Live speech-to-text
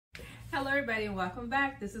Hello everybody and welcome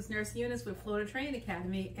back. This is Nurse Eunice with Florida Training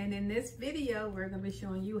Academy, and in this video we're going to be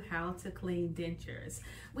showing you how to clean dentures.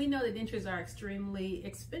 We know that dentures are extremely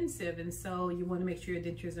expensive, and so you want to make sure your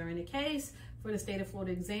dentures are in a case. For the state of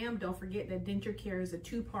Florida exam, don't forget that denture care is a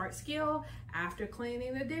two-part skill. After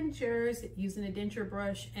cleaning the dentures, using the denture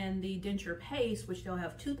brush and the denture paste, which they'll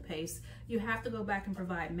have toothpaste, you have to go back and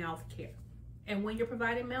provide mouth care. And when you're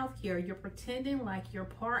providing mouth care, you're pretending like your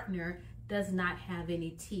partner does not have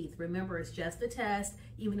any teeth. Remember, it's just a test.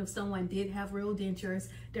 Even if someone did have real dentures,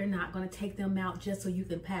 they're not going to take them out just so you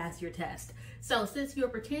can pass your test. So since you're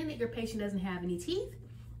pretending that your patient doesn't have any teeth,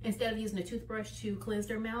 instead of using a toothbrush to cleanse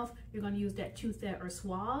their mouth, you're going to use that toothette or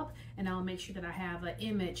swab, and I'll make sure that I have an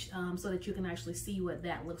image so that you can actually see what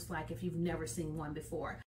that looks like if you've never seen one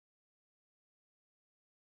before.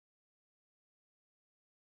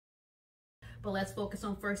 But let's focus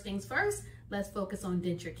on first things first. Let's focus on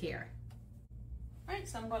denture care. All right,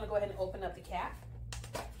 so I'm going to go ahead and open up the cap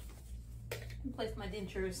and place my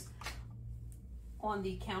dentures on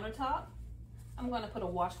the countertop. I'm going to put a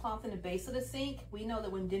washcloth in the base of the sink. We know that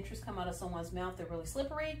when dentures come out of someone's mouth, they're really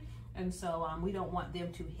slippery, and so we don't want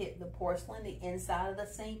them to hit the porcelain, the inside of the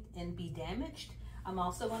sink, and be damaged. I'm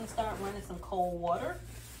also going to start running some cold water.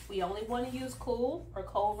 We only want to use cool or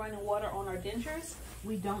cold running water on our dentures.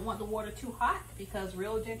 We don't want the water too hot because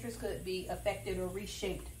real dentures could be affected or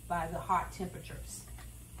reshaped by the hot temperatures.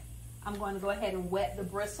 I'm going to go ahead and wet the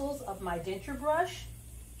bristles of my denture brush.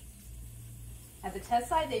 At the test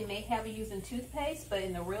site, they may have you using toothpaste, but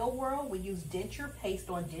in the real world, we use denture paste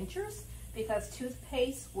on dentures because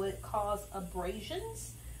toothpaste would cause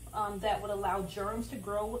abrasions that would allow germs to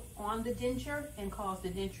grow on the denture and cause the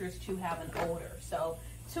dentures to have an odor. So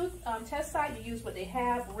test site, you use what they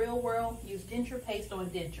have. Real world, use denture paste on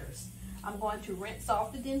dentures. I'm going to rinse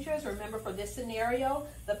off the dentures. Remember, for this scenario,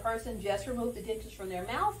 the person just removed the dentures from their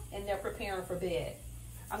mouth and they're preparing for bed.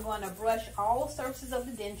 I'm going to brush all surfaces of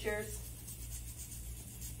the dentures.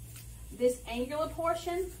 This angular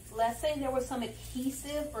portion, let's say there was some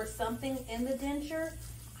adhesive or something in the denture,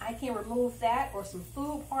 I can remove that, or some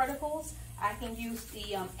food particles. I can use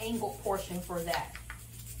the angled portion for that.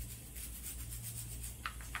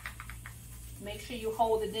 Make sure you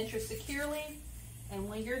hold the denture securely, and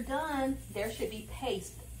when you're done, there should be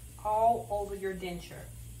paste all over your denture.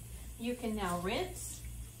 You can now rinse.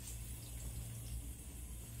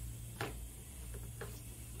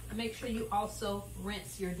 Make sure you also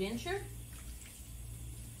rinse your denture.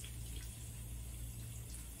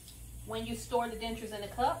 When you store the dentures in a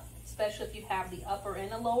cup, especially if you have the upper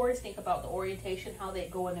and the lowers, think about the orientation, how they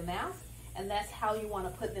go in the mouth. And that's how you want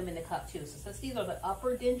to put them in the cup too. So since these are the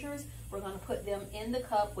upper dentures, we're going to put them in the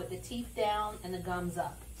cup with the teeth down and the gums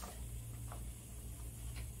up.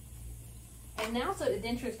 And now, so the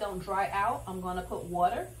dentures don't dry out, I'm going to put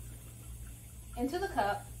water into the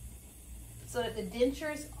cup so that the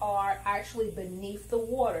dentures are actually beneath the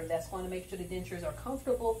water. That's going to make sure the dentures are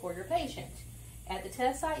comfortable for your patient. At the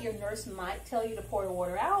test site, your nurse might tell you to pour the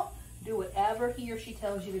water out. Do whatever he or she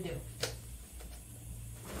tells you to do.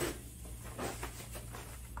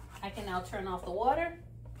 I can now turn off the water,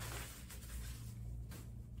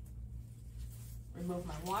 remove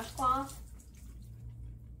my washcloth.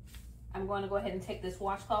 I'm going to go ahead and take this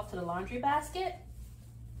washcloth to the laundry basket.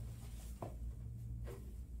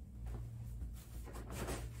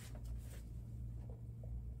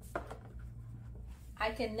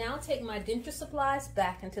 I can now take my denture supplies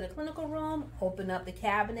back into the clinical room, open up the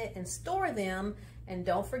cabinet and store them. And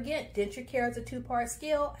don't forget, denture care is a two-part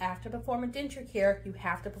skill. After performing denture care, you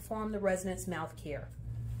have to perform the resident's mouth care.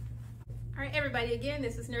 All right, everybody, again,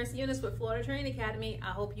 this is Nurse Eunice with Florida Training Academy.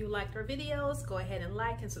 I hope you liked our videos. Go ahead and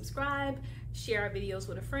like and subscribe. Share our videos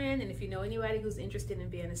with a friend. And if you know anybody who's interested in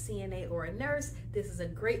being a CNA or a nurse, this is a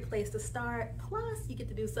great place to start. Plus, you get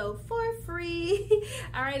to do so for free.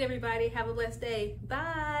 All right, everybody, have a blessed day.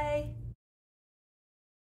 Bye.